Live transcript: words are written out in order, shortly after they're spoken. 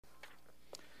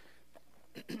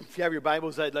If you have your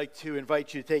Bibles, I'd like to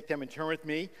invite you to take them and turn with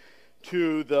me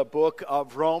to the book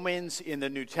of Romans in the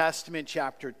New Testament,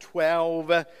 chapter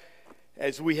 12.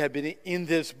 As we have been in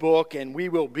this book, and we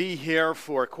will be here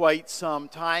for quite some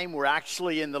time. We're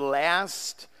actually in the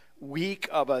last week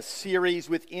of a series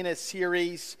within a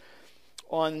series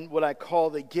on what I call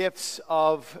the gifts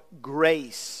of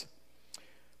grace.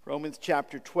 Romans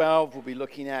chapter 12, we'll be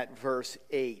looking at verse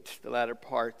 8, the latter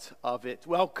part of it.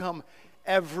 Welcome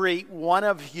every one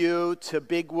of you to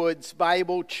Big Woods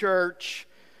Bible Church.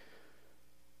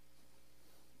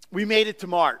 We made it to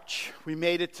March.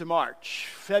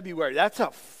 February. That's a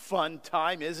fun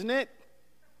time, isn't it?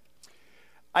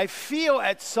 I feel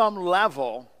at some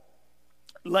level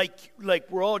like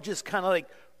we're all just kind of like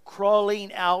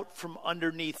crawling out from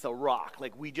underneath a rock.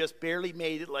 Like we just barely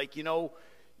made it, like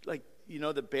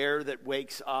the bear that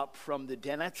wakes up from the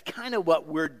den. That's kind of what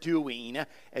we're doing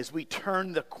as we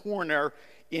turn the corner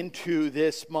into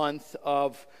this month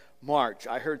of March.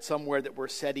 I heard somewhere that we're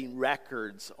setting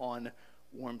records on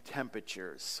warm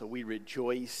temperatures, so we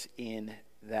rejoice in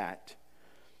that.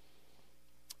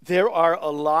 There are a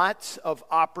lot of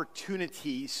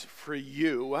opportunities for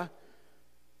you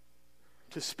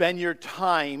to spend your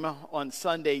time on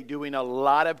Sunday doing a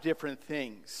lot of different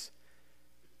things.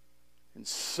 And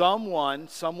someone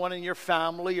in your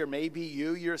family, or maybe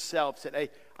you yourself, said, "Hey,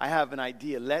 I have an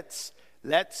idea. Let's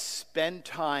spend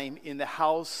time in the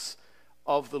house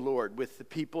of the Lord with the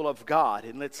people of God,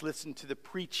 and let's listen to the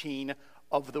preaching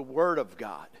of the Word of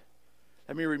God."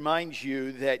 Let me remind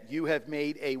you that you have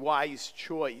made a wise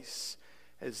choice,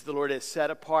 as the Lord has set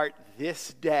apart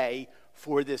this day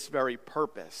for this very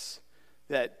purpose,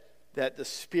 that the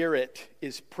Spirit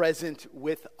is present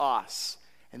with us.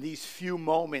 And these few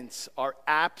moments are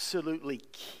absolutely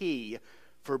key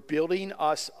for building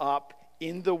us up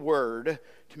in the Word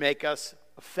to make us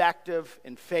effective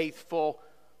and faithful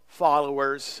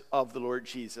followers of the Lord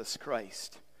Jesus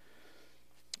Christ.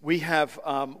 We have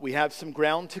some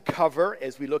ground to cover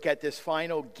as we look at this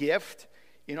final gift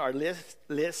in our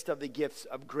list of the gifts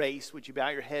of grace. Would you bow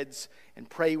your heads and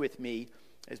pray with me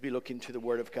as we look into the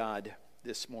Word of God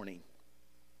this morning?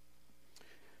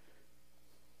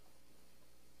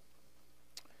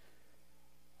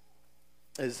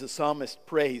 As the psalmist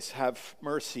prays, "Have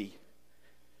mercy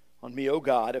on me, O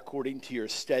God, according to your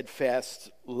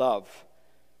steadfast love.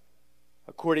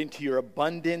 According to your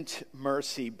abundant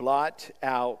mercy, blot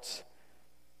out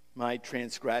my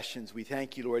transgressions." We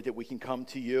thank you, Lord, that we can come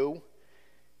to you.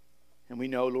 And we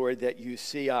know, Lord, that you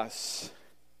see us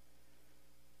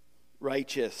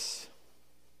righteous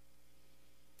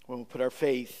when we put our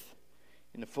faith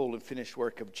in the full and finished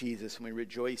work of Jesus, and we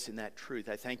rejoice in that truth.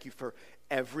 I thank you for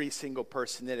every single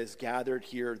person that is gathered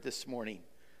here this morning.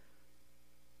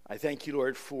 I thank you,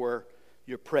 Lord, for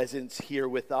your presence here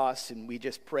with us, and we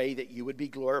just pray that you would be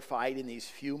glorified in these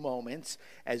few moments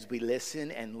as we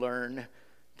listen and learn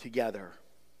together.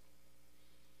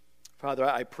 Father,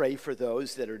 I pray for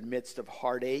those that are in the midst of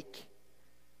heartache,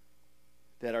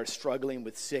 that are struggling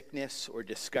with sickness or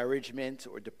discouragement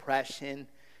or depression,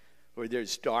 or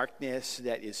there's darkness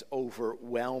that is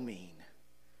overwhelming.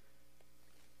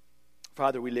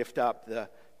 Father, we lift up the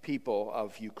people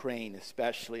of Ukraine,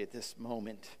 especially at this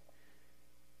moment.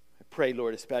 I pray,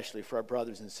 Lord, especially for our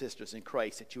brothers and sisters in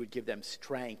Christ, that you would give them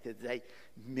strength as they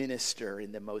minister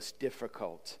in the most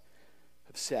difficult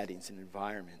of settings and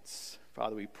environments.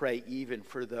 Father, we pray even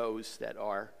for those that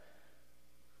are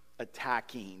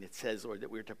attacking. It says, Lord,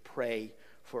 that we're to pray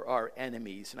for our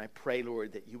enemies. And I pray,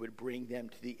 Lord, that you would bring them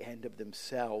to the end of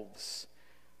themselves,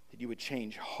 that you would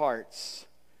change hearts,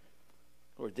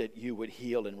 Lord, that you would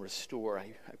heal and restore.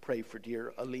 I pray for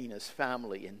dear Alina's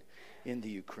family in the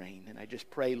Ukraine. And I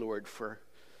just pray, Lord, for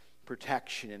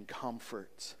protection and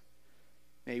comfort.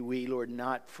 May we, Lord,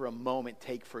 not for a moment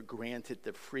take for granted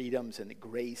the freedoms and the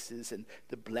graces and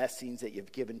the blessings that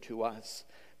you've given to us,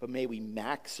 but may we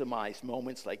maximize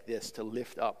moments like this to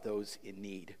lift up those in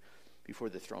need before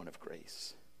the throne of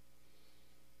grace.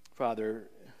 Father,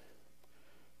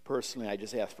 personally, I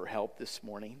just ask for help this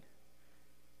morning.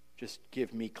 Just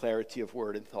give me clarity of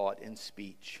word and thought and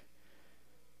speech.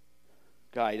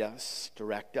 Guide us,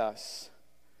 direct us.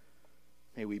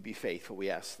 May we be faithful. We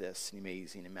ask this in the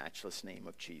amazing and matchless name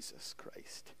of Jesus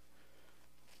Christ,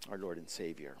 our Lord and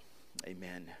Savior.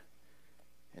 Amen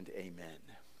and amen.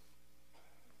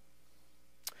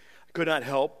 I could not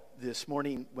help this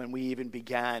morning when we even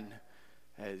began,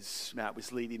 as Matt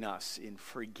was leading us in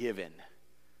forgiven,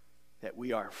 that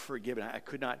we are forgiven. I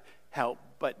could not help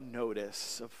but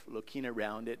notice, of looking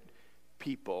around at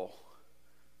people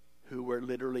who were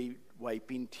literally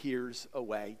wiping tears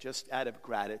away just out of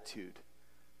gratitude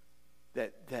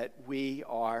that we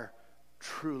are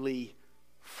truly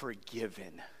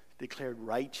forgiven, declared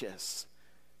righteous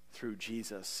through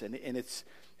Jesus. And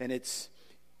it's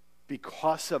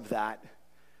because of that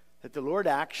the Lord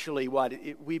actually,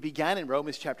 we began in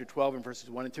Romans chapter 12 and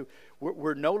verses 1 and 2.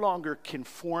 We're no longer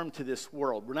conformed to this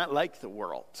world. We're not like the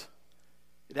world.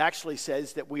 It actually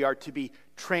says that we are to be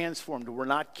transformed. We're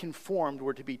not conformed,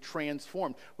 we're to be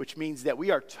transformed, which means that we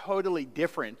are totally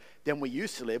different than we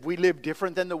used to live. We live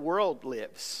different than the world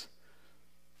lives.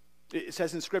 It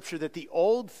says in Scripture that the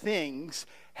old things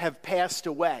have passed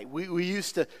away. We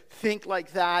used to think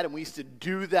like that, and we used to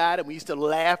do that, and we used to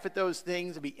laugh at those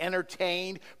things and be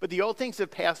entertained. But the old things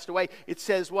have passed away. It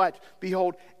says what?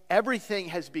 Behold, everything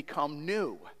has become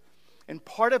new. And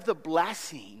part of the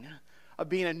blessing of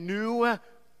being a new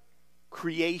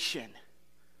creation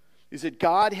is that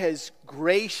God has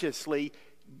graciously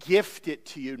gifted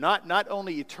to you not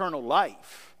only eternal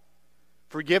life,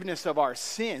 forgiveness of our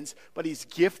sins, but He's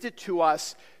gifted to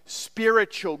us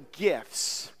spiritual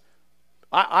gifts.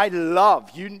 I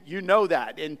love, you know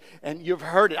that, and you've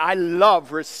heard it. I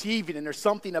love receiving, and there's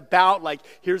something about, like,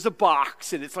 here's a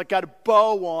box, and it's like got a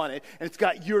bow on it, and it's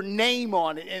got your name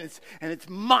on it, and it's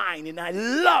mine, and I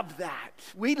love that.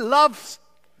 We love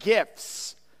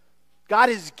gifts. God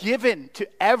has given to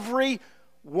every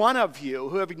one of you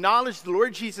who have acknowledged the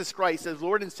Lord Jesus Christ as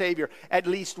Lord and Savior at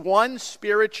least one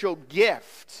spiritual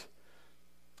gift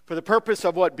for the purpose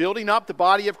of what? Building up the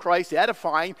body of Christ,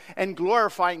 edifying and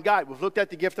glorifying God. We've looked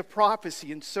at the gift of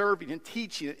prophecy and serving and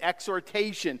teaching and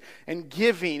exhortation and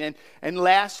giving, and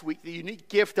last week the unique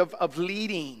gift of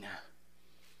leading.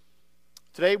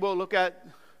 Today we'll look at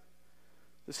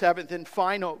the seventh and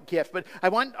final gift, but I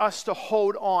want us to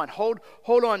hold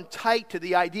on tight to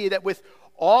the idea that with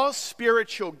all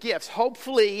spiritual gifts,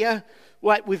 hopefully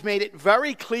we've made it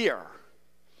very clear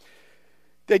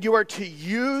that you are to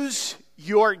use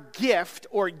your gift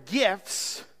or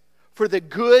gifts for the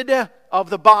good of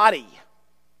the body,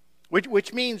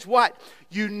 which means what?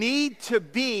 You need to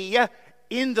be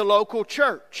in the local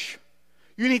church.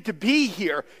 You need to be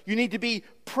here. You need to be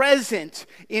present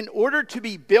in order to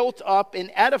be built up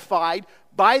and edified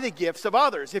by the gifts of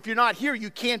others. If you're not here, you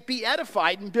can't be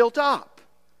edified and built up.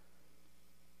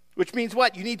 Which means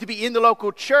what? You need to be in the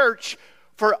local church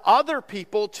for other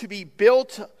people to be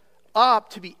built up,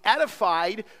 to be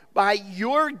edified by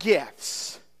your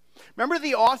gifts. Remember,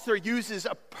 the author uses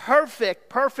a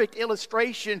perfect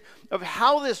illustration of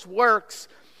how this works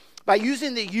by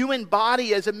using the human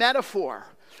body as a metaphor.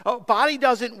 A body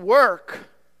doesn't work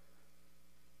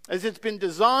as it's been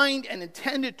designed and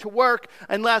intended to work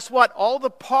unless what? All the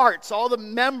parts, all the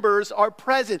members are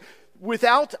present.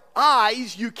 Without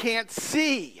eyes, you can't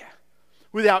see.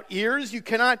 Without ears, you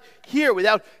cannot hear.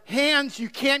 Without hands, you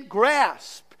can't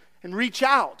grasp and reach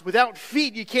out. Without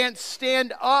feet, you can't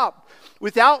stand up.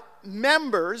 Without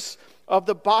members of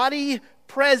the body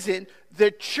present,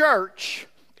 the church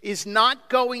is not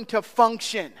going to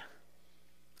function.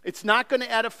 It's not going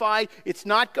to edify. It's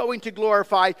not going to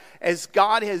glorify as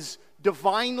God has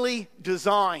divinely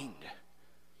designed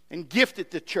and gifted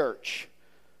the church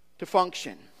to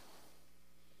function.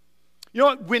 You know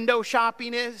what window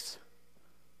shopping is?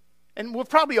 And we've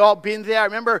probably all been there. I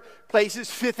remember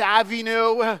places, Fifth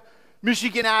Avenue,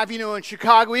 Michigan Avenue in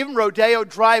Chicago, even Rodeo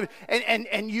Drive.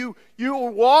 And you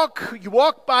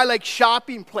walk by like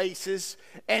shopping places,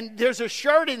 and there's a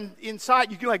shirt inside.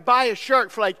 You can like buy a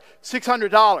shirt for like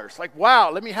 $600. Like,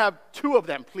 wow, let me have 2 of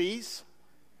them, please.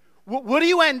 What do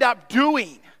you end up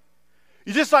doing?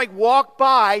 You just like walk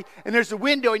by, and there's a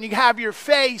window, and you have your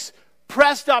face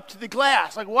pressed up to the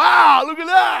glass. Like, wow, look at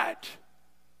that.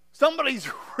 Somebody's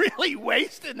really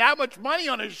wasting that much money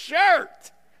on a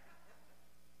shirt.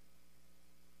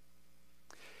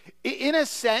 In a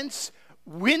sense,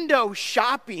 window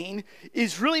shopping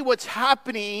is really what's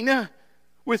happening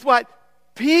with what?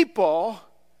 People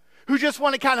who just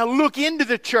want to kind of look into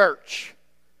the church.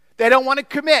 They don't want to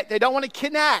commit. They don't want to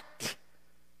connect.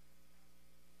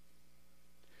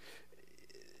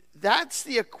 That's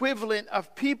the equivalent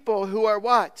of people who are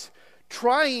what?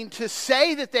 Trying to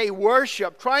say that they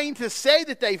worship, trying to say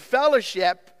that they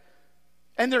fellowship,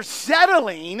 and they're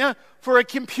settling for a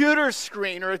computer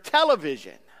screen or a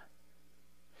television.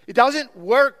 It doesn't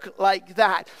work like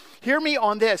that. Hear me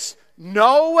on this.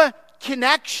 No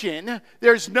connection,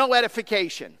 there's no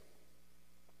edification.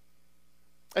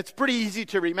 It's pretty easy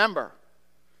to remember.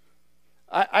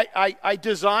 I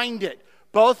designed it.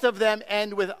 Both of them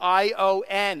end with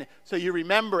I-O-N, so you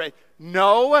remember it.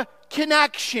 No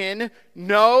connection,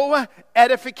 no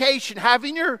edification.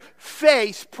 Having your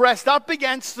face pressed up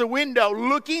against the window,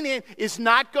 looking in, is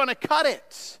not going to cut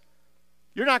it.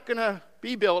 You're not going to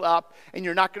be built up, and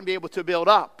you're not going to be able to build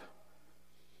up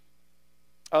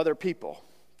other people.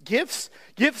 Gifts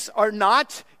are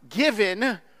not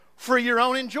given for your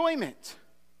own enjoyment.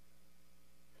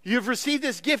 You've received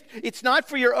this gift. It's not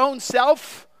for your own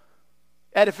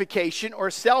self-edification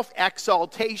or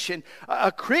self-exaltation.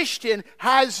 A Christian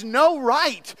has no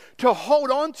right to hold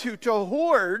on to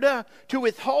hoard, to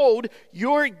withhold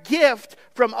your gift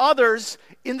from others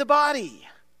in the body.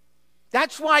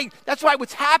 That's why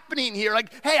what's happening here,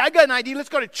 like, hey, I got an idea, let's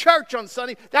go to church on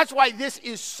Sunday. That's why this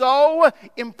is so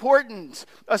important.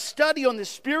 A study on the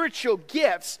spiritual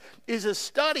gifts is a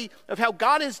study of how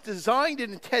God has designed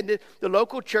and intended the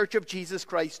local church of Jesus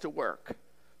Christ to work.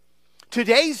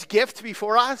 Today's gift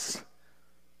before us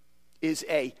is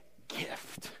a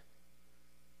gift.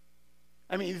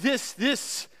 I mean,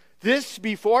 this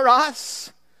before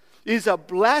us is a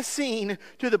blessing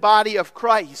to the body of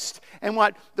Christ. And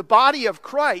what the body of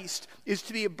Christ is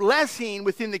to be a blessing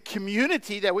within the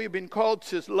community that we've been called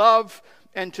to love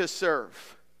and to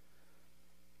serve.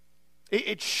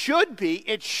 It should be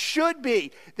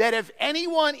that if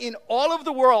anyone in all of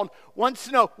the world wants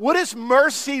to know, what does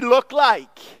mercy look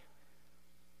like?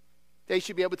 They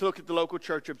should be able to look at the local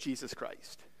church of Jesus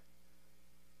Christ.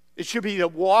 It should be the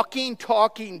walking,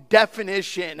 talking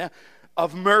definition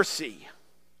of mercy.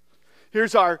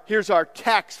 Here's our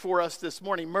text for us this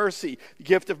morning. Mercy, the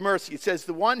gift of mercy. It says,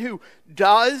 the one who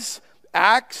does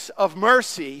acts of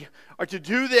mercy are to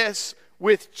do this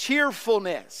with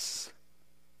cheerfulness.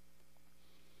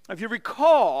 If you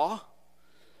recall,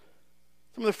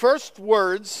 some of the first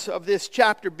words of this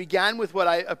chapter began with what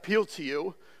I appeal to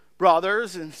you,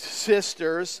 brothers and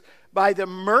sisters, by the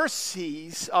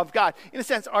mercies of God. In a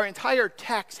sense, our entire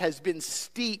text has been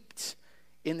steeped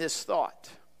in this thought.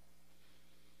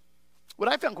 What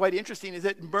I found quite interesting is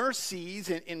that mercies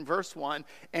in verse 1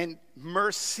 and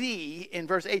mercy in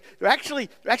verse 8, they're actually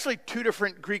two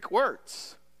different Greek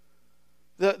words.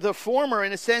 The former,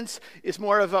 in a sense, is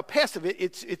more of a passive.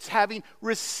 It's having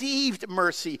received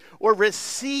mercy or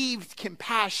received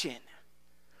compassion.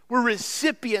 We're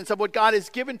recipients of what God has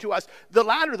given to us. The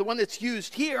latter, the one that's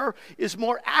used here, is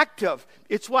more active.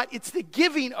 It's the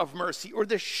giving of mercy or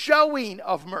the showing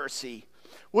of mercy.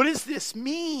 What does this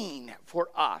mean for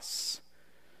us?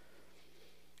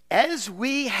 As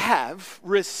we have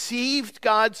received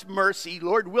God's mercy,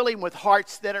 Lord willing, with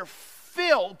hearts that are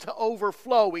filled to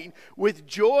overflowing with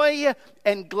joy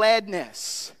and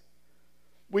gladness,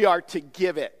 we are to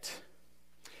give it.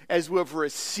 As we have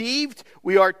received,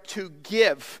 we are to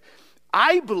give.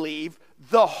 I believe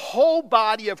the whole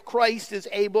body of Christ is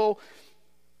able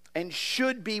and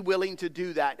should be willing to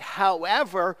do that.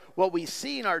 However, what we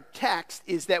see in our text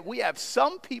is that we have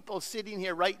some people sitting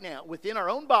here right now within our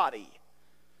own body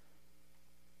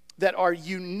that are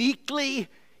uniquely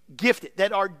gifted,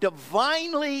 that are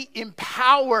divinely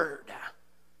empowered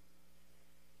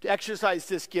to exercise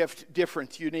this gift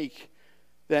different, unique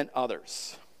than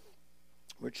others.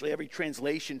 Virtually every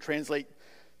translation translate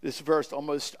this verse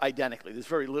almost identically. There's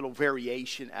very little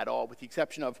variation at all, with the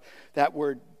exception of that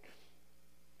word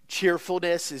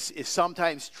cheerfulness is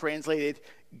sometimes translated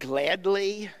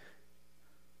gladly.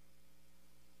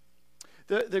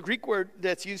 The Greek word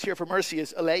that's used here for mercy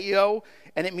is eleio,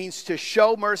 and it means to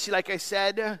show mercy, like I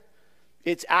said.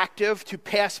 It's active, to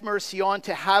pass mercy on,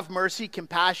 to have mercy,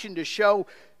 compassion, to show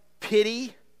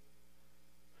pity.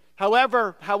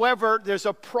 However, there's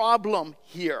a problem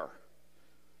here.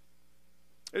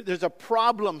 There's a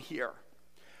problem here.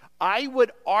 I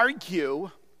would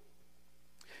argue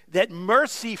that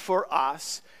mercy for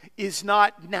us is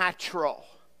not natural.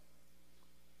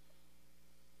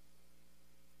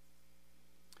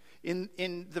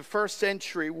 In the first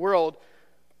century world,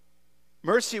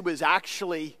 mercy was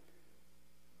actually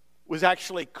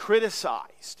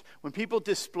criticized. When people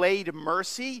displayed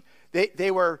mercy, they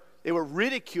were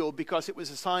ridiculed because it was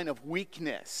a sign of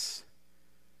weakness.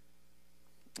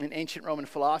 An ancient Roman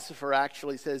philosopher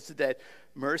actually says that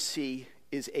mercy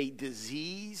is a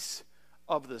disease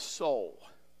of the soul.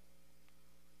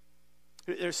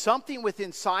 There's something within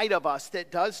inside of us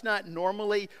that does not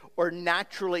normally or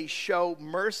naturally show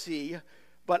mercy,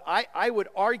 but I would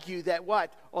argue that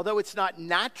although it's not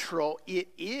natural, it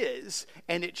is,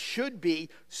 and it should be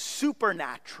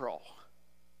supernatural.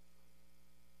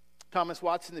 Thomas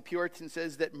Watson, the Puritan,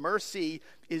 says that mercy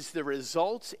is the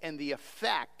result and the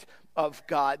effect of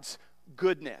God's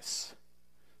goodness.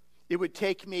 It would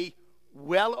take me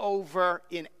well over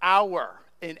an hour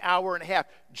and a half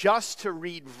just to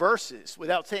read verses,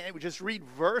 without saying it, would just read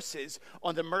verses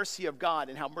on the mercy of God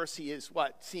and how mercy is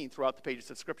seen throughout the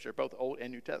pages of Scripture, both Old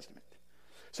and New Testament.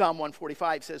 Psalm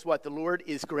 145 says what? The Lord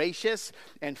is gracious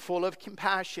and full of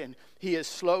compassion. He is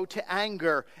slow to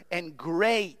anger and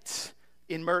great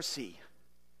in mercy.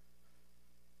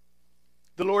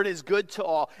 The Lord is good to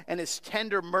all, and his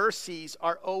tender mercies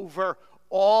are over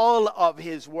all of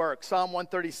his work. Psalm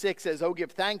 136 says, "Oh,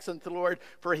 give thanks unto the Lord,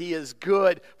 for he is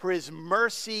good, for his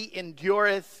mercy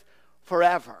endureth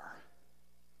forever."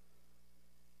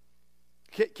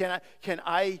 Can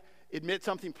I admit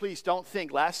something? Please don't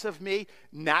think less of me.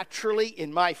 Naturally,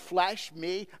 in my flesh,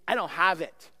 I don't have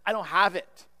it. I don't have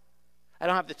it. I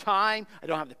don't have the time. I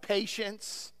don't have the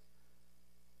patience.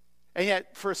 And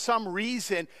yet, for some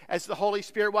reason, as the Holy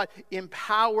Spirit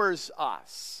empowers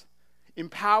us,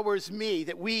 empowers me,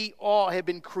 that we all have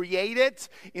been created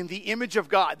in the image of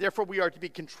God. Therefore, we are to be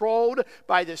controlled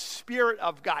by the Spirit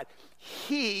of God.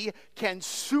 He can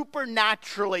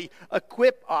supernaturally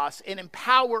equip us and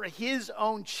empower his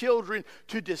own children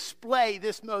to display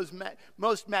this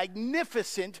most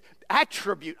magnificent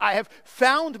attribute. I have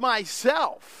found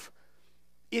myself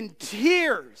in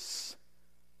tears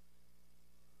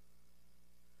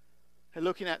and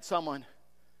looking at someone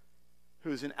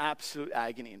who's in absolute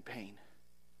agony and pain.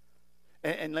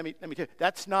 And let me tell you,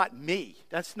 that's not me.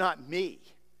 That's not me.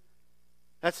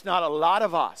 That's not a lot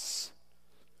of us.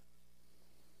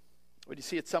 But you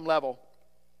see, at some level,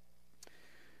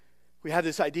 we have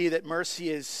this idea that mercy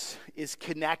is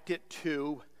connected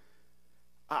to,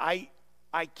 I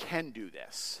can do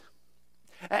this.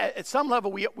 At some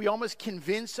level, we almost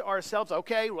convince ourselves,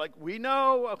 okay, we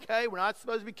know, okay, we're not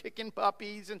supposed to be kicking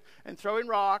puppies and throwing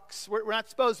rocks. We're not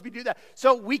supposed to be doing that.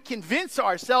 So we convince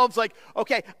ourselves,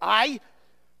 okay, I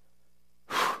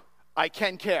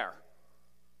can care.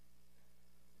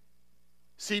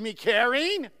 See me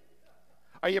caring?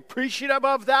 Are you appreciative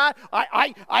of that?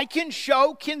 I can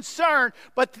show concern,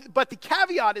 but the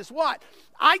caveat is what?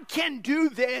 I can do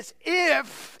this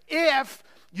if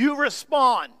you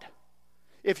respond.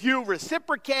 If you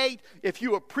reciprocate, if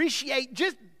you appreciate,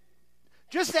 just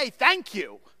say thank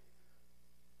you.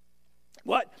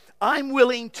 What? I'm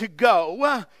willing to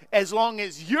go as long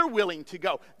as you're willing to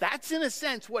go. That's in a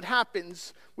sense what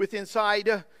happens within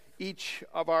inside each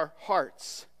of our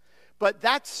hearts. But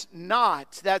that's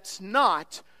not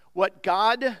what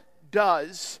God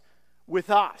does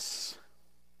with us.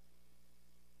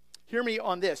 Hear me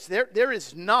on this. There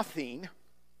is nothing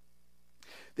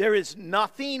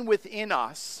within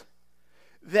us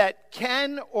that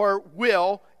can or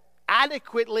will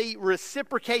adequately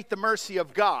reciprocate the mercy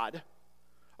of God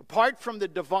apart from the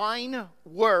divine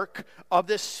work of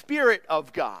the Spirit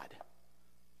of God.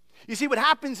 You see, what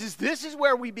happens is this is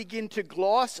where we begin to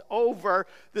gloss over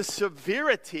the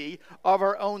severity of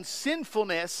our own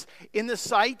sinfulness in the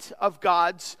sight of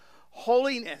God's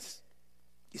holiness.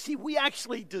 You see, we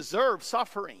actually deserve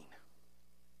suffering.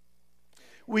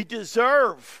 We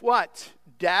deserve what?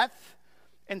 Death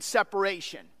and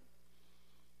separation.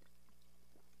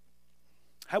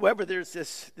 However, there's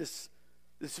this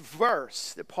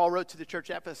verse that Paul wrote to the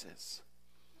church at Ephesus.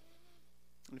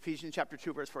 In Ephesians chapter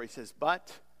 2, verse 4, he says,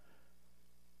 But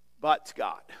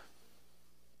God,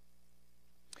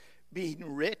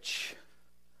 being rich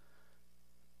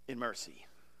in mercy.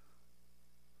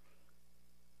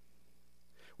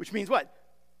 Which means what?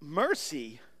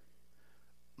 Mercy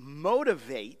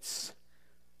motivates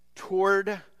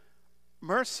toward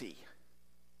mercy.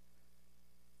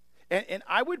 And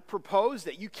I would propose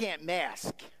that you can't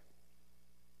mask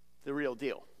the real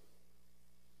deal.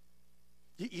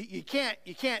 You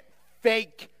can't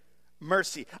fake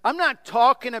mercy. I'm not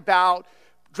talking about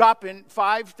dropping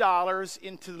 $5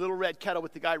 into the little red kettle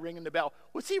with the guy ringing the bell.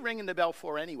 What's he ringing the bell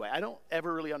for anyway? I don't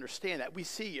ever really understand that. We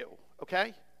see you,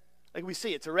 okay? Like we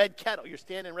see, it's a red kettle. You're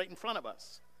standing right in front of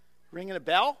us. Ringing a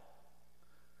bell?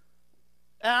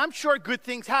 And I'm sure good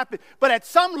things happen. But at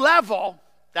some level,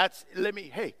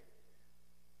 hey,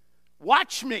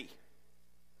 watch me.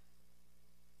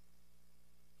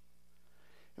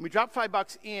 And we drop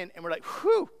 $5 in, and we're like,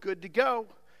 whew, good to go.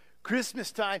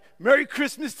 Christmas time. Merry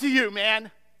Christmas to you,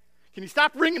 man. Can you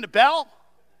stop ringing the bell?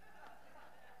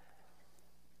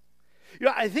 You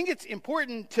know, I think it's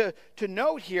important to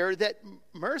note here that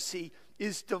mercy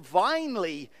is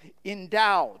divinely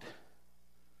endowed.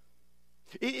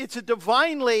 It's a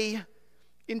divinely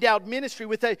endowed ministry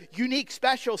with a unique,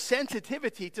 special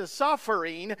sensitivity to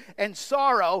suffering and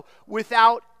sorrow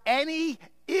without any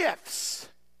ifs.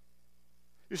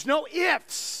 There's no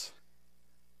ifs.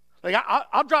 Like,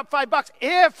 I'll drop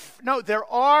 $5 there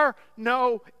are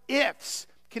no ifs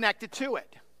connected to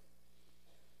it.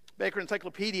 Baker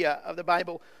Encyclopedia of the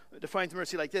Bible defines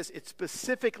mercy like this. It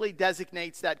specifically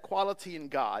designates that quality in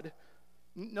God.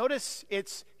 Notice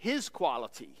it's his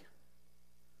quality.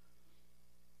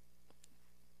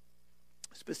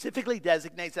 specifically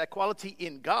designates that quality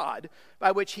in God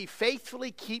by which he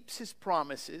faithfully keeps his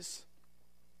promises,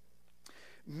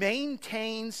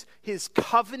 maintains his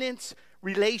covenant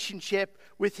relationship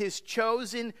with his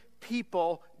chosen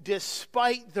people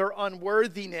despite their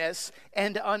unworthiness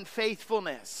and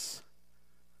unfaithfulness.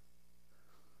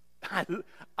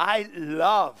 I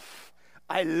love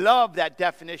that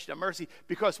definition of mercy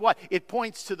because what? It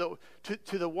points to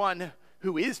the one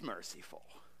who is merciful.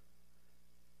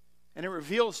 And it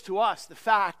reveals to us the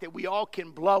fact that we all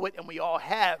can blow it, and we all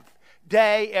have,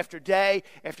 day after day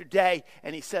after day.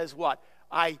 And he says what?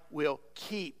 I will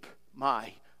keep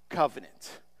my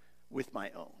covenant with my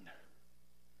own.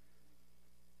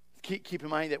 Keep in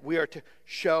mind that we are to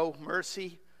show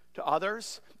mercy to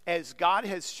others as God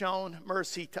has shown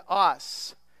mercy to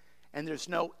us. And there's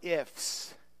no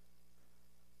ifs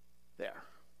there.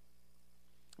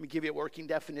 Let me give you a working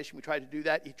definition. We try to do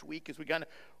that each week as we kind of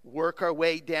work our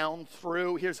way down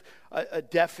through. Here's a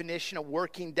definition, a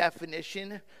working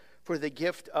definition for the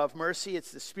gift of mercy.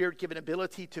 It's the Spirit-given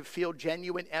ability to feel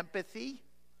genuine empathy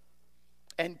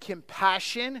and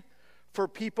compassion for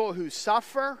people who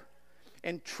suffer,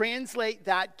 and translate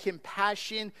that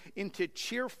compassion into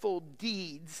cheerful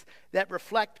deeds that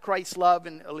reflect Christ's love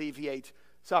and alleviate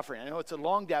suffering. I know it's a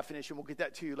long definition. We'll get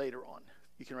that to you later on.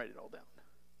 You can write it all down.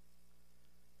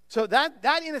 So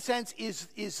that in a sense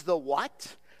is the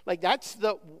what. Like that's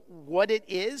the what it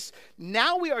is.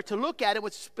 Now we are to look at it.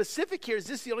 What's specific here is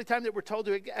this is the only time that we're told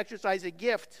to exercise a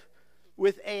gift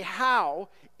with a how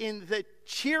in the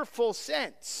cheerful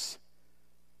sense.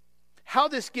 How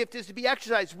this gift is to be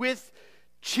exercised with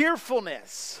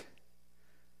cheerfulness.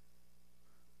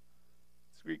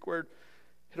 It's the Greek word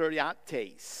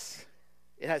hydriates.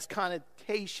 It has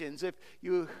connotations. If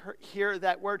you hear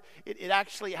that word, it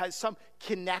actually has some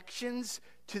connections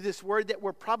to this word that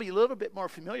we're probably a little bit more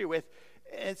familiar with.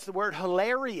 It's the word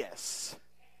hilarious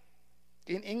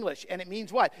in English. And it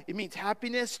means what? It means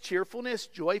happiness, cheerfulness,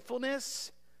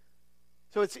 joyfulness.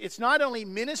 So it's not only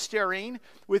ministering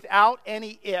without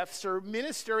any ifs, or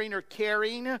ministering or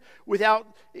caring without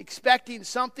expecting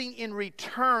something in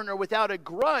return or without a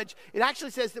grudge. It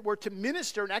actually says that we're to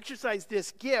minister and exercise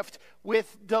this gift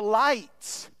with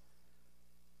delight.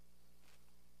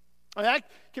 And that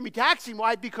can be taxing.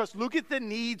 Why? Because look at the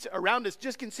needs around us.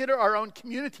 Just consider our own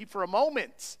community for a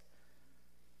moment.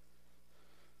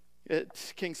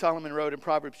 King Solomon wrote in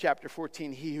Proverbs chapter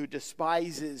 14, he who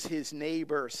despises his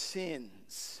neighbor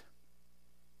sins.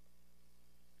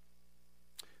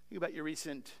 Think about your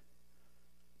recent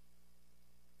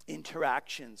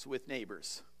interactions with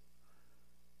neighbors.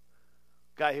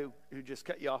 Guy who just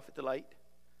cut you off at the light,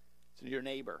 it's your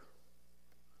neighbor.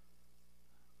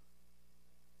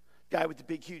 Guy with the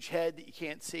big huge head that you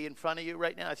can't see in front of you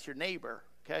right now, it's your neighbor,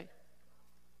 okay?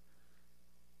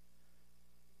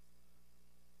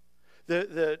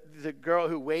 The girl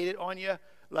who waited on you,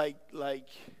 like,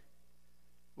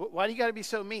 why do you got to be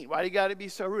so mean? Why do you got to be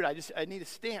so rude? I need a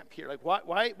stamp here. Like,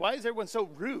 why is everyone so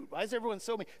rude? Why is everyone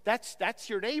so mean? That's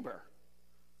your neighbor.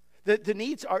 The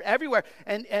needs are everywhere.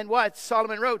 And what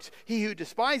Solomon wrote, he who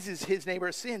despises his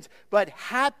neighbor sins, but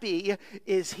happy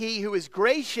is he who is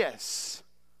gracious.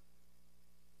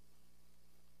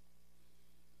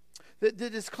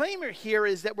 The disclaimer here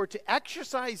is that we're to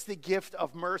exercise the gift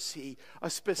of mercy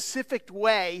a specific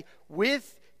way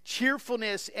with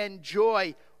cheerfulness and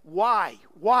joy. Why?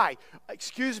 Why?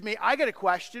 Excuse me, I got a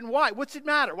question. Why? What's it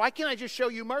matter? Why can't I just show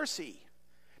you mercy?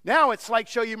 Now it's like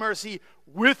show you mercy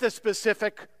with a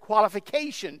specific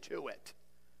qualification to it.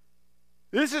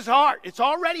 This is hard. It's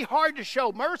already hard to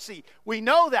show mercy. We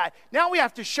know that. Now we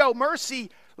have to show mercy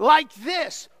like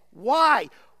this. Why?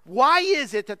 Why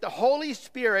is it that the Holy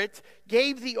Spirit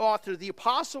gave the author, the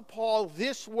Apostle Paul,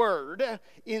 this word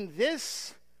in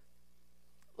this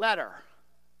letter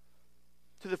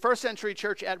to the first century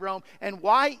church at Rome? And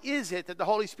why is it that the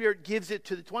Holy Spirit gives it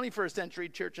to the 21st century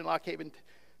church in Lock Haven,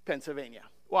 Pennsylvania?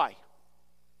 Why?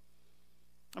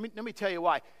 Let me tell you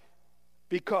why.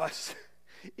 Because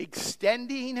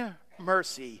extending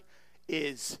mercy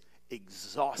is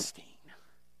exhausting.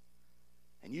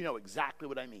 And you know exactly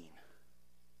what I mean.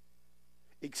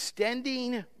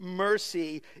 Extending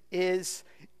mercy is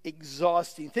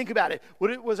exhausting. Think about it.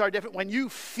 What was our definition? When you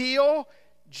feel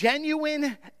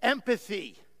genuine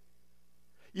empathy,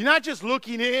 you're not just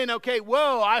looking in, okay,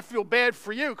 whoa, I feel bad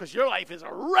for you because your life is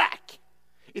a wreck.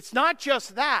 It's not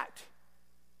just that.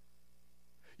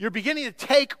 You're beginning to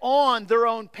take on their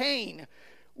own pain.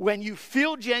 When you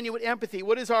feel genuine empathy,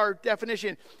 what is our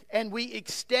definition? And we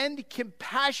extend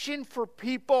compassion for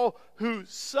people who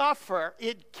suffer.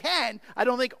 It can, I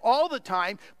don't think all the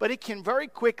time, but it can very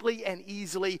quickly and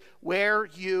easily wear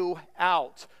you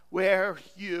out, wear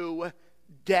you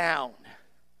down.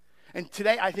 And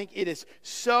today I think it is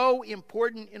so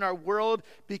important in our world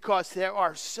because there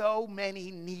are so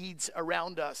many needs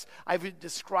around us. I've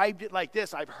described it like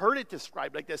this. I've heard it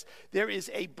described like this. There is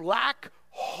a black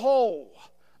hole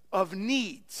of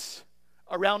needs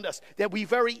around us that we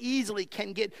very easily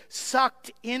can get sucked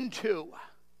into.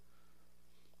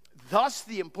 Thus,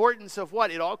 the importance of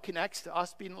what? It all connects to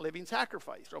us being a living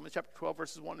sacrifice. Romans chapter 12,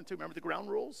 verses 1 and 2. Remember the ground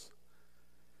rules?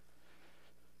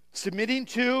 Submitting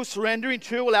to, surrendering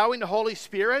to, allowing the Holy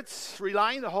Spirit,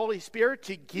 relying on the Holy Spirit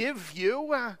to give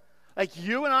you, like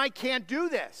you and I can't do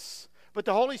this. But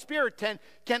the Holy Spirit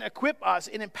can equip us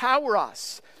and empower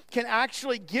us, can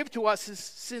actually give to us a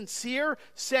sincere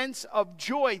sense of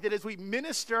joy that as we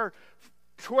minister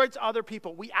towards other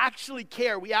people, we actually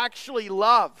care, we actually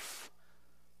love.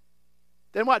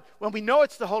 Then what? When we know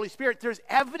it's the Holy Spirit, there's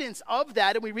evidence of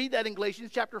that, and we read that in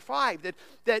Galatians chapter 5,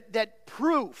 that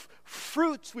proof,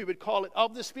 fruits we would call it,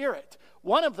 of the Spirit.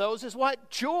 One of those is what?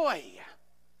 Joy.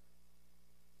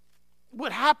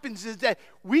 What happens is that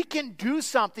we can do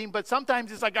something, but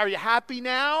sometimes it's like, are you happy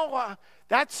now?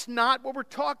 That's not what we're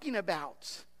talking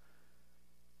about.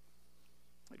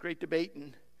 A great debate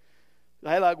and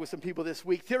dialogue with some people this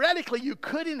week. Theoretically, you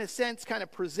could, in a sense, kind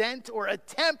of present, or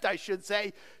attempt, I should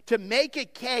say, to make a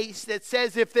case that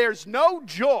says if there's no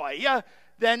joy,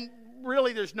 then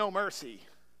really there's no mercy.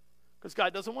 Because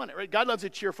God doesn't want it, right? God loves a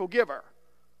cheerful giver.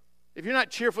 If you're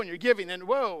not cheerful in your giving, then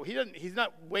whoa, he's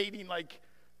not waiting like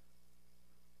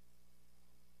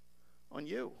on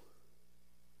you.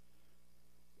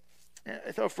 And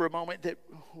I thought for a moment that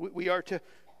we are to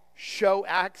show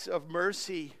acts of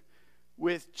mercy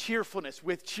with cheerfulness.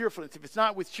 If it's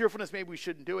not with cheerfulness, maybe we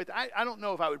shouldn't do it. I don't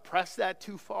know if I would press that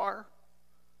too far.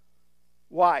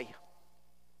 Why?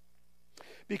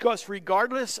 Because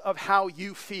regardless of how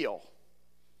you feel,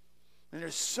 and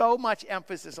there's so much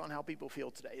emphasis on how people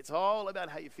feel today. It's all about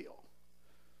how you feel.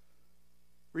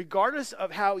 Regardless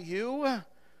of how you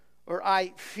or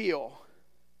I feel,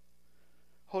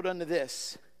 hold on to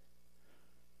this.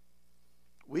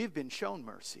 We've been shown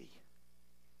mercy.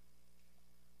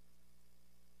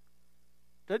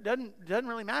 Doesn't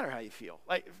really matter how you feel.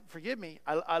 Like, forgive me,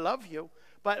 I love you,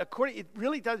 but it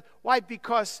really does. Why?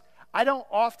 Because I don't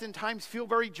oftentimes feel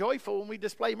very joyful when we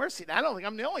display mercy. And I don't think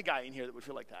I'm the only guy in here that would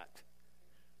feel like that.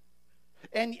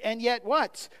 And yet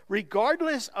what?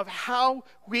 Regardless of how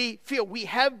we feel, we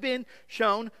have been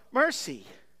shown mercy.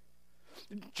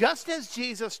 Just as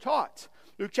Jesus taught.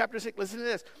 Luke chapter 6, listen to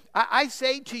this. I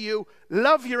say to you,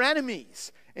 love your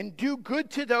enemies and do good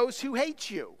to those who hate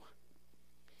you.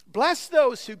 Bless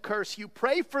those who curse you.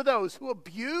 Pray for those who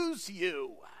abuse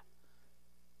you.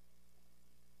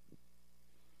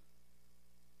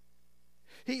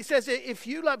 He says if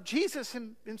you love, Jesus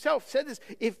himself said this,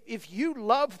 if you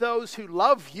love those who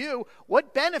love you,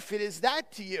 what benefit is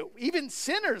that to you? Even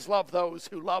sinners love those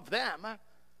who love them.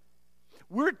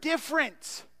 We're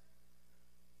different.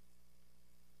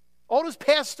 Old has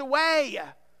passed away.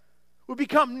 We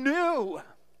become new.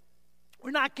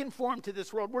 We're not conformed to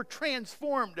this world. We're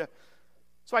transformed. That's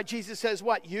why Jesus says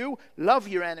what? You love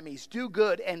your enemies, do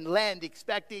good, and lend,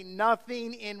 expecting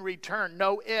nothing in return,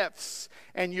 no ifs.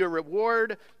 And your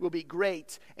reward will be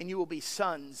great, and you will be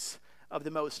sons of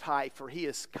the Most High, for he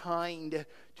is kind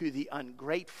to the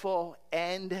ungrateful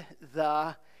and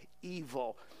the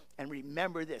evil. And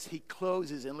remember this, he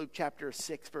closes in Luke chapter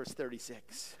 6, verse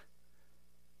 36.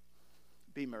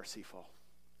 Be merciful,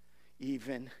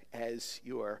 even as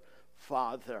your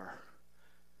Father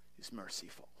is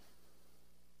merciful.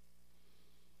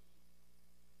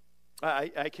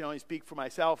 I can only speak for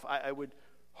myself. I would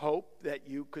hope that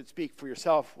you could speak for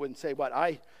yourself and say what?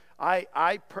 I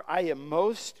am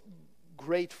most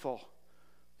grateful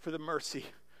for the mercy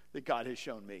that God has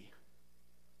shown me.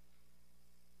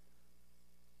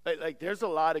 Like there's a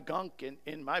lot of gunk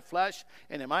in my flesh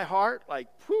and in my heart. Like,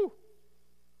 whew.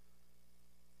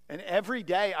 And every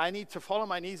day I need to fall on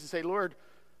my knees and say, Lord,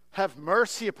 have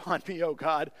mercy upon me, O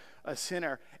God, a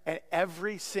sinner. And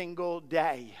every single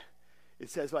day it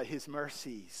says what? His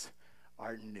mercies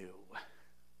are new.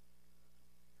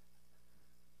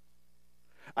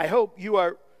 I hope you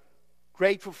are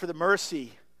grateful for the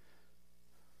mercy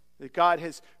that God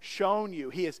has shown you.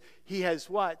 He has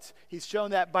what? He's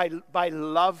shown that by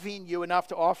loving you enough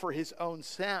to offer his own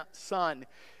son.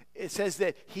 It says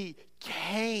that he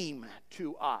came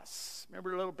to us.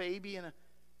 Remember a little baby in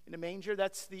in a manger.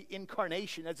 That's the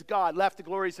incarnation. That's God left the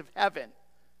glories of heaven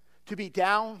to be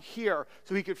down here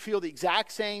so he could feel the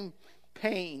exact same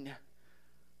pain,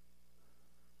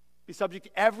 be subject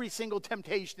to every single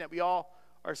temptation that we all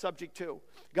are subject to.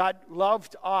 God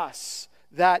loved us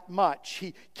that much.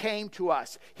 He came to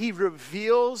us. He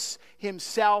reveals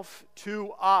himself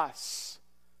to us.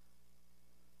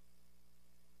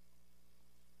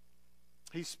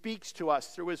 He speaks to us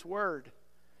through his word.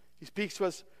 He speaks to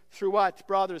us through what?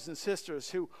 Brothers and sisters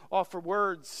who offer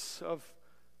words of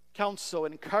counsel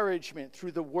and encouragement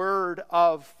through the word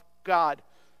of God.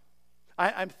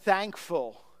 I'm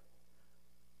thankful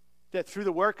that through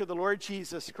the work of the Lord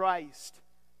Jesus Christ,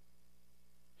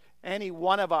 any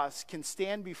one of us can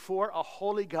stand before a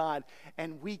holy God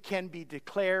and we can be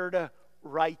declared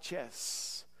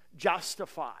righteous,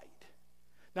 justified.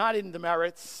 Not in the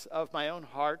merits of my own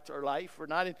heart or life, or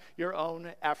not in your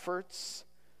own efforts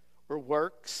or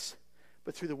works,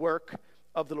 but through the work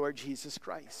of the Lord Jesus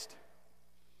Christ.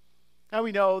 Now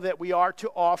we know that we are to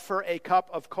offer a cup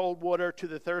of cold water to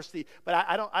the thirsty, but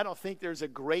I don't think there's a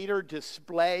greater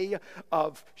display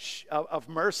of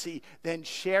mercy than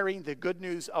sharing the good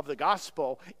news of the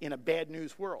gospel in a bad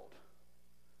news world,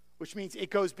 which means it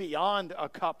goes beyond a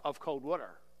cup of cold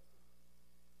water.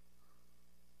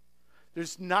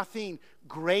 There's nothing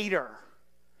greater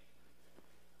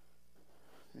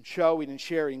and showing and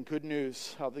sharing good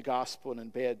news of the gospel in a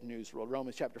bad news world.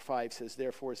 Romans chapter 5 says,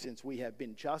 therefore, since we have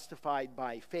been justified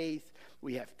by faith,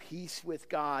 we have peace with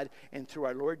God and through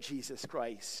our Lord Jesus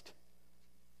Christ.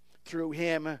 Through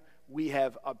him we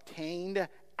have obtained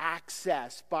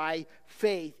access by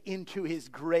faith into his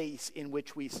grace in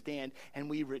which we stand, and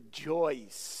we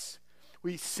rejoice.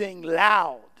 We sing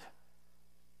loud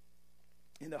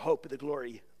in the hope of the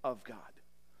glory of God.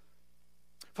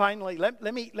 Finally,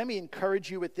 let me encourage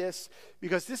you with this,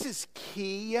 because this is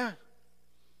key. A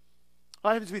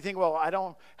lot of times we think, well, I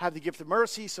don't have the gift of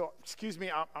mercy, so excuse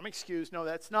me, I'm excused. No,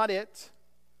 that's not it.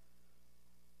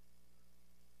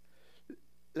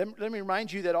 Let me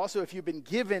remind you that also if you've been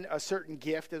given a certain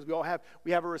gift, as we all have,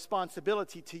 we have a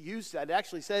responsibility to use that. It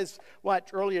actually says what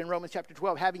earlier in Romans chapter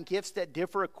 12, having gifts that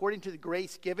differ according to the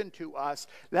grace given to us,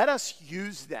 let us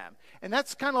use them. And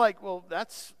that's kind of like, well,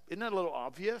 isn't that a little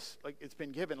obvious? Like, it's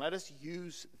been given, let us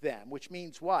use them, which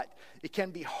means what? It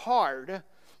can be hard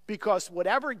because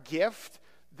whatever gift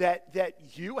that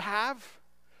you have,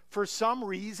 for some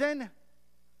reason,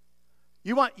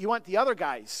 you want the other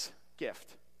guy's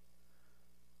gift.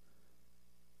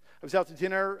 I was out to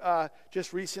dinner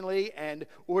just recently and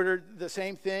ordered the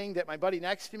same thing that my buddy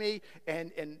next to me,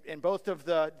 and both of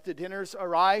the dinners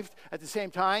arrived at the same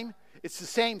time. It's the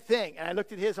same thing. And I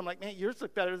looked at his, I'm like, man, yours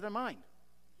look better than mine.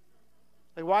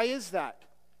 Like, why is that?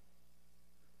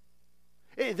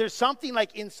 There's something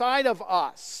like inside of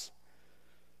us.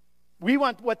 We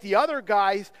want what the other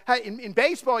guys, in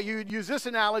baseball, you'd use this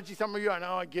analogy. Some of you, I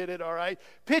know, I get it, all right.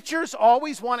 Pitchers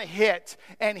always want to hit,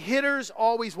 and hitters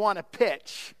always want to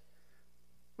pitch.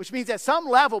 Which means at some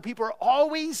level, people are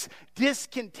always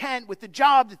discontent with the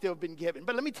job that they've been given.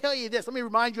 But let me tell you this, let me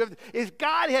remind you of this. If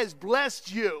God has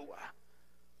blessed you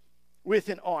with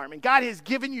an arm, and God has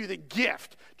given you the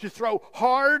gift to throw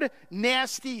hard,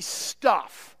 nasty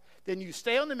stuff, then you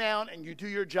stay on the mound and you do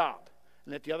your job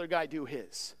and let the other guy do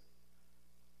his.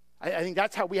 I think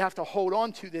that's how we have to hold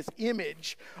on to this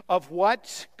image of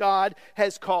what God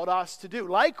has called us to do.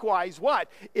 Likewise,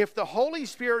 what? If the Holy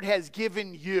Spirit has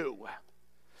given you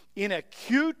an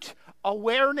acute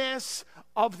awareness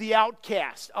of the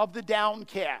outcast, of the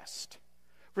downcast,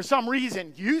 for some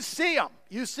reason, you see him,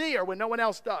 you see her when no one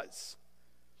else does.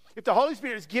 If the Holy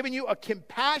Spirit has given you a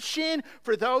compassion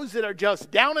for those that are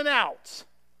just down and out,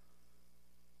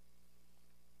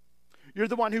 you're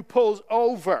the one who pulls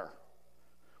over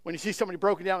when you see somebody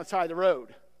broken down on the side of the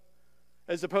road,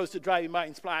 as opposed to driving by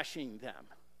and splashing them.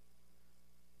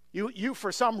 You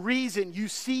for some reason, you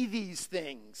see these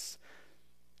things.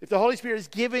 If the Holy Spirit has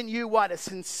given you what? A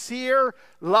sincere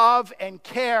love and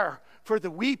care for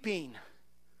the weeping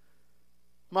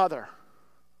mother.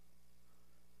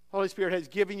 Holy Spirit has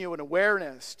given you an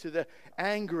awareness to the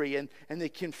angry and the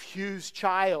confused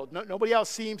child. Nobody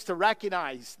else seems to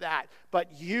recognize that,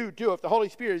 but you do. If the Holy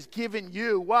Spirit has given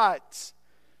you what?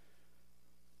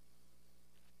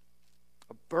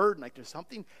 A burden, like there's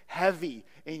something heavy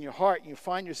in your heart, and you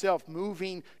find yourself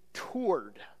moving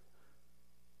toward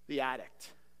the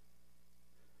addict,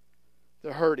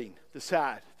 the hurting, the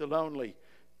sad, the lonely,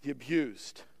 the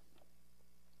abused,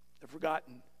 the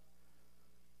forgotten,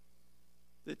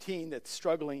 the teen that's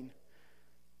struggling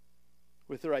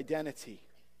with their identity.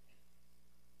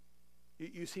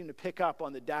 You seem to pick up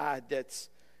on the dad that's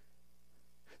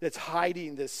that's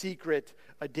hiding the secret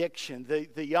addiction,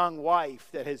 the young wife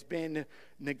that has been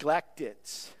neglected.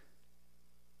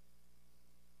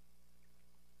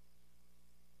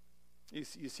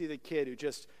 You see the kid who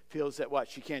just feels that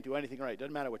she can't do anything right.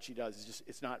 Doesn't matter what she does.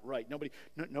 It's not right.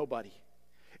 Nobody.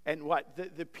 And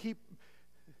the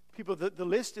people, the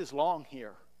list is long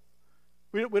here.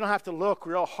 We don't have to look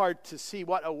real hard to see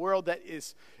what a world that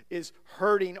is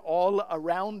hurting all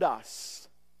around us.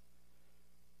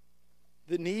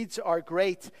 The needs are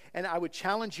great, and I would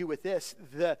challenge you with this: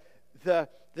 the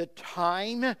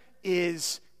time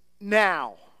is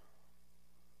now.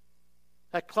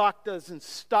 That clock doesn't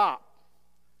stop.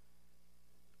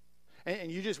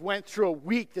 And you just went through a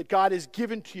week that God has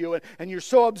given to you, and you're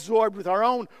so absorbed with our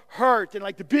own hurt and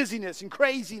like the busyness and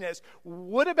craziness.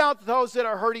 What about those that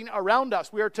are hurting around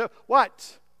us? We are to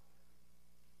what?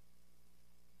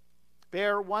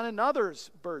 Bear one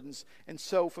another's burdens and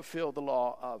so fulfill the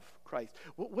law of Christ.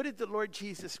 What did the Lord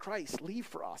Jesus Christ leave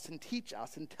for us and teach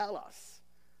us and tell us?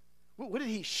 What did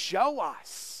he show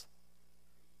us?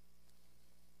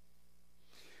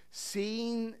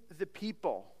 Seeing the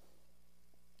people,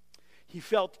 he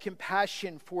felt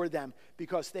compassion for them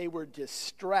because they were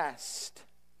distressed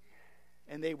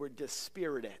and they were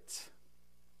dispirited.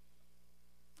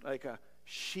 Like a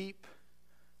sheep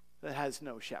that has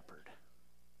no shepherd.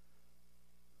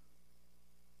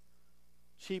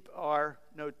 Sheep are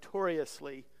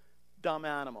notoriously dumb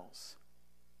animals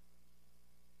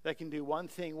that can do one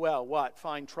thing well. What?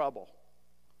 Find trouble.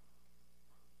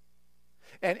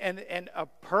 And a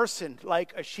person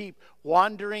like a sheep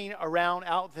wandering around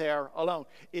out there alone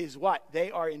is what?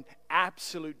 They are in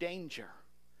absolute danger.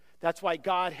 That's why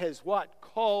God has what?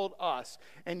 Called us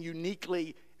and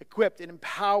uniquely equipped and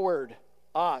empowered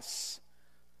us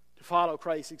to follow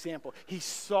Christ's example. He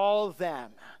saw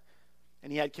them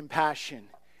and he had compassion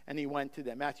and he went to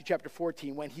them. Matthew chapter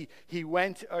 14, when he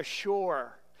went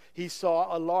ashore, he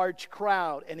saw a large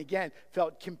crowd and again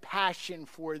felt compassion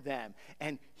for them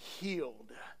and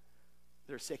healed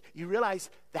their sick. You realize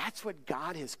that's what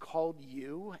God has called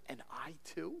you and I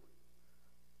to?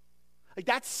 Like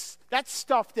that's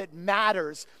stuff that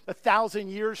matters 1,000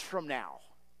 years from now.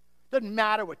 Doesn't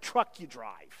matter what truck you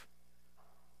drive.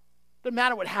 Doesn't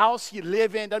matter what house you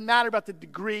live in. Doesn't matter about the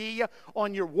degree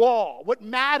on your wall. What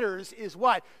matters is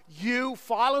what? You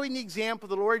following the example of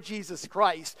the Lord Jesus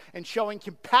Christ and showing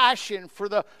compassion for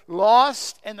the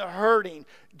lost and the hurting,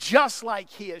 just like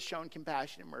he has shown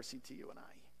compassion and mercy to you and I.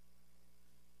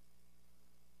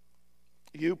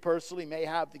 You personally may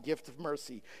have the gift of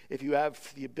mercy. If you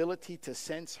have the ability to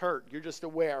sense hurt, you're just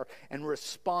aware and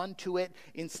respond to it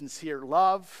in sincere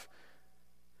love.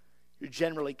 You're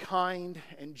generally kind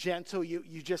and gentle.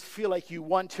 You just feel like you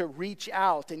want to reach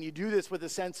out, and you do this with a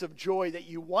sense of joy that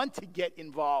you want to get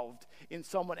involved in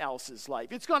someone else's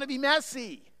life. It's going to be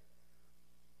messy.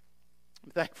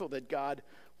 I'm thankful that God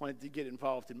wanted to get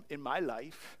involved in my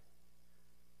life.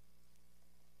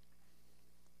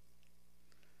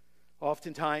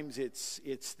 Oftentimes it's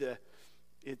the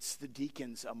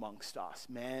deacons amongst us,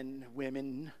 men,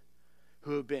 women,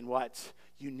 who have been what?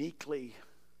 Uniquely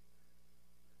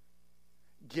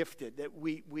gifted, that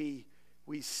we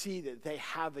see that they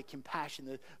have a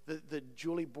compassion, the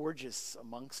Julie Borges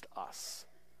amongst us.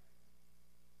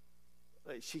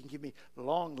 She can give me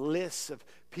long lists of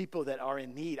people that are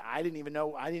in need. I didn't even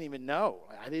know,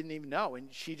 and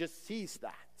she just sees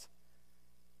that.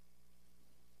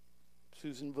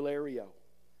 Susan Valerio.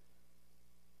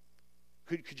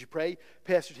 Could you pray,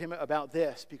 Pastor Tim, about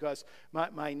this? Because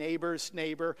my neighbor's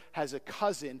neighbor has a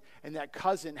cousin, and that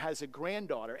cousin has a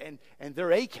granddaughter, and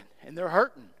they're aching, and they're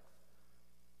hurting.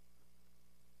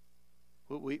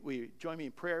 Will you join me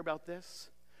in prayer about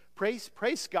this?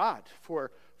 Praise God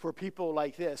for people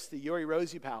like this, the Yuri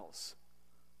Rosie pals,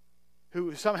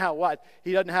 who somehow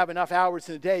he doesn't have enough hours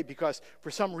in the day because for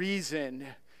some reason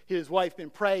his wife been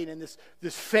praying, and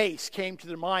this face came to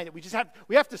their mind that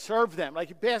we have to serve them.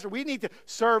 Like, Pastor, we need to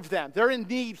serve them. They're in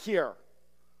need here.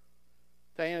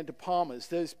 Diana De Palma's,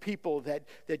 those people that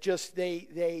just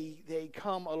they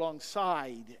come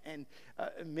alongside, and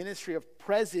a ministry of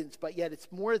presence, but yet it's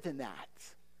more than that.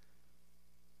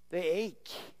 They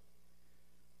ache.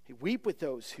 They weep with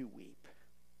those who weep.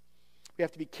 We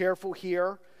have to be careful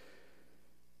here.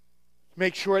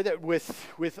 Make sure that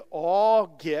with all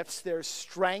gifts, there's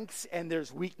strengths and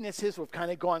there's weaknesses. We've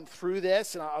kind of gone through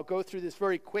this, and I'll go through this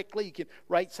very quickly. You can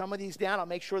write some of these down. I'll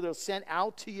make sure they're sent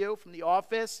out to you from the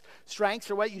office. Strengths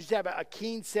are what? You just have a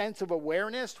keen sense of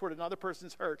awareness toward another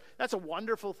person's hurt. That's a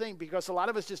wonderful thing because a lot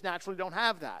of us just naturally don't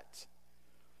have that.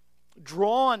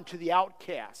 Drawn to the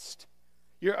outcast.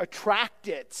 You're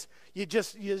attracted. You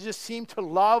just seem to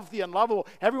love the unlovable.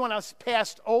 Everyone else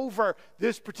passed over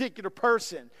this particular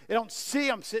person. They don't see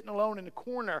him sitting alone in the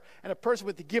corner. And a person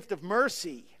with the gift of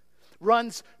mercy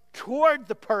runs toward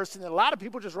the person that a lot of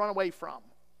people just run away from.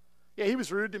 Yeah, he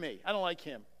was rude to me. I don't like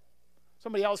him.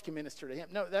 Somebody else can minister to him.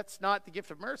 No, that's not the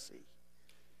gift of mercy.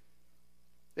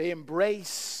 They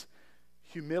embrace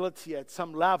humility at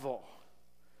some level.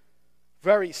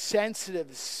 Very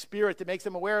sensitive spirit that makes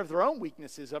them aware of their own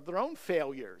weaknesses, of their own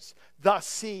failures, thus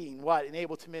seeing what? And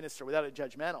able to minister without a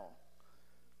judgmental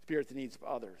spirit that needs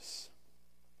others.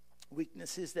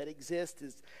 Weaknesses that exist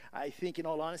is, I think, in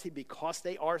all honesty, because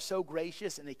they are so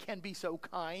gracious and they can be so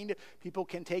kind, people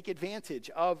can take advantage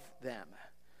of them.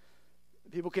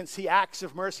 People can see acts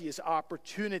of mercy as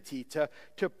opportunity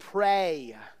to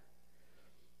pray,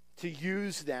 to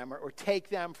use them or take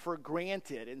them for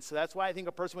granted. And so that's why I think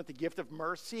a person with the gift of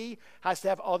mercy has to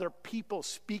have other people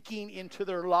speaking into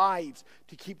their lives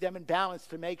to keep them in balance,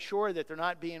 to make sure that they're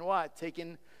not being what?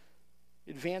 Taken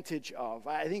advantage of.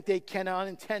 I think they can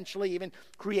unintentionally even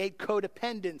create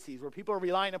codependencies where people are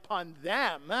relying upon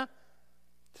them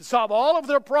to solve all of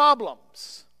their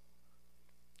problems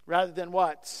rather than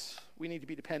what? We need to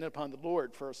be dependent upon the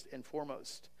Lord first and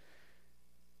foremost.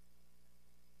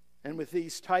 And with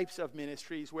these types of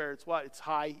ministries where it's what? It's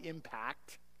high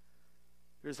impact.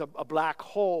 There's a black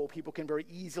hole. People can very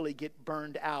easily get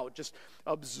burned out, just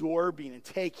absorbing and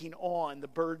taking on the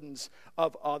burdens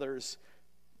of others.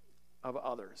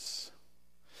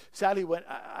 Sadly, when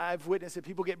I've witnessed that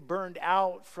people get burned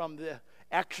out from the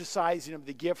exercising of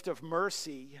the gift of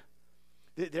mercy,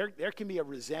 there can be a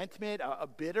resentment, a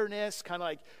bitterness, kind of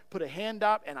like put a hand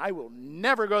up and I will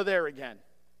never go there again.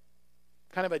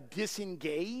 Kind of a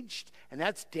disengaged, and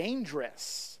that's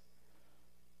dangerous.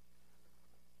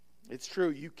 It's true,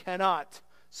 you cannot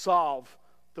solve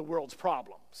the world's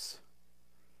problems.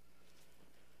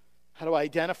 How do I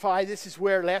identify? This is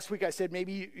where last week I said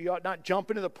maybe you ought not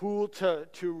jump into the pool to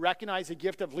recognize the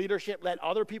gift of leadership. Let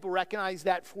other people recognize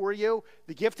that for you.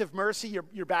 The gift of mercy,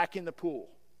 you're back in the pool.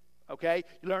 Okay?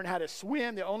 You learn how to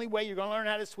swim. The only way you're going to learn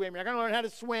how to swim, you're not going to learn how to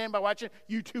swim by watching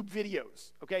YouTube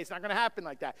videos. Okay? It's not going to happen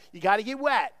like that. You got to get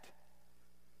wet.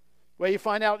 Well, you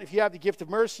find out if you have the gift of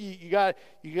mercy, you got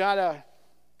to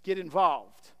get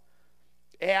involved.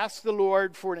 Ask the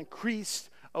Lord for an increased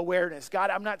awareness. God,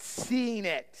 I'm not seeing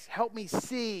it. Help me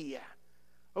see.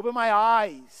 Open my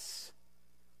eyes.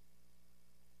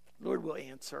 Lord will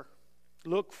answer.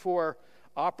 Look for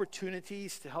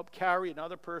opportunities to help carry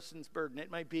another person's burden. It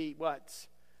might be what?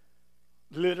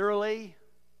 Literally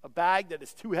a bag that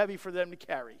is too heavy for them to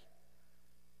carry.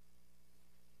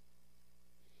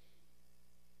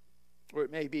 Or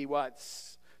it may be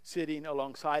what's sitting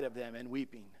alongside of them and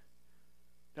weeping,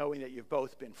 knowing that you've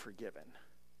both been forgiven,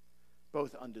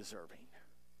 both undeserving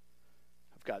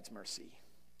of God's mercy,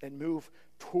 and move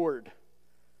toward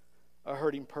a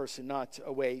hurting person, not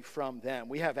away from them.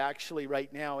 We have actually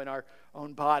right now in our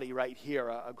own body right here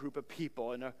a group of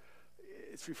people, and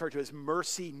it's referred to as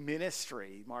Mercy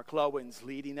Ministry. Mark Lowen's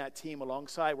leading that team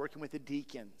alongside working with the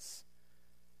deacons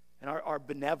and our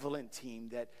benevolent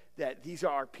team, that these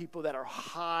are our people that are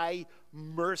high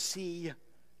mercy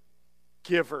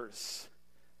givers.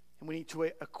 And we need to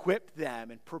equip them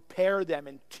and prepare them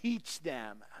and teach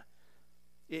them.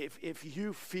 If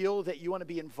you feel that you want to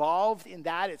be involved in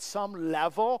that at some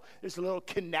level, there's a little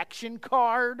connection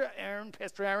card,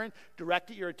 Pastor Aaron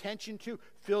directed your attention to.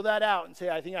 Fill that out and say,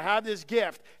 I think I have this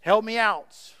gift. Help me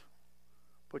out.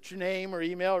 Put your name or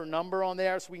email or number on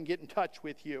there so we can get in touch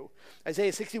with you.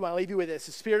 Isaiah 61, I'll leave you with this.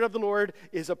 The Spirit of the Lord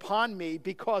is upon me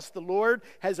because the Lord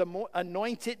has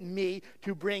anointed me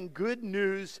to bring good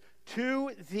news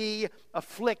to the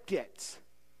afflicted.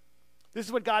 This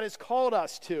is what God has called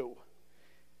us to.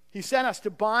 He sent us to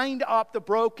bind up the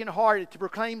brokenhearted, to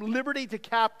proclaim liberty to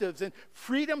captives and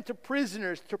freedom to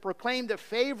prisoners, to proclaim the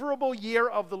favorable year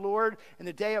of the Lord and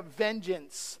the day of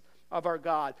vengeance of our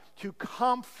God, to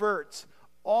comfort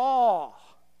all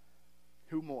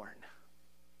who mourn.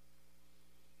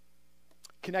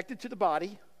 Connected to the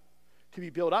body, to be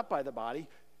built up by the body,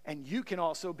 and you can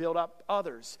also build up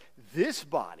others. This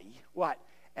body, what?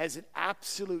 As an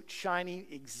absolute shining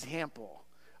example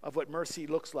of what mercy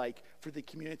looks like for the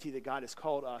community that God has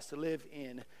called us to live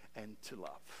in and to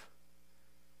love.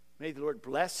 May the Lord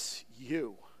bless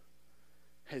you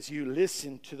as you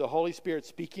listen to the Holy Spirit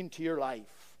speaking to your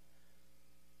life,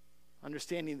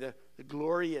 understanding the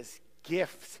glorious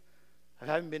gift of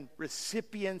having been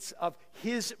recipients of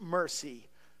His mercy,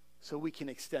 so we can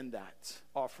extend that,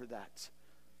 offer that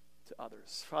to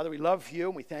others. Father, we love you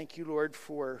and we thank you, Lord,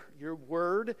 for your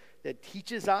word that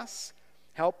teaches us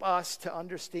Help us to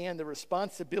understand the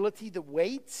responsibility, the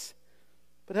weights,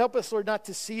 but help us, Lord, not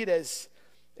to see it as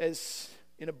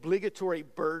an obligatory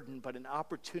burden, but an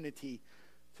opportunity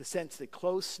to sense the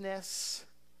closeness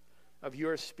of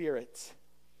your Spirit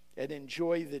and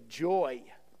enjoy the joy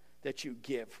that you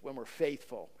give when we're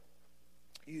faithful,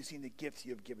 using the gifts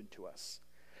you have given to us.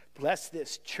 Bless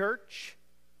this church.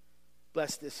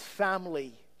 Bless this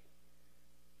family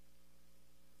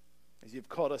as you've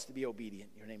called us to be obedient.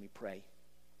 In your name we pray.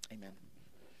 Amen.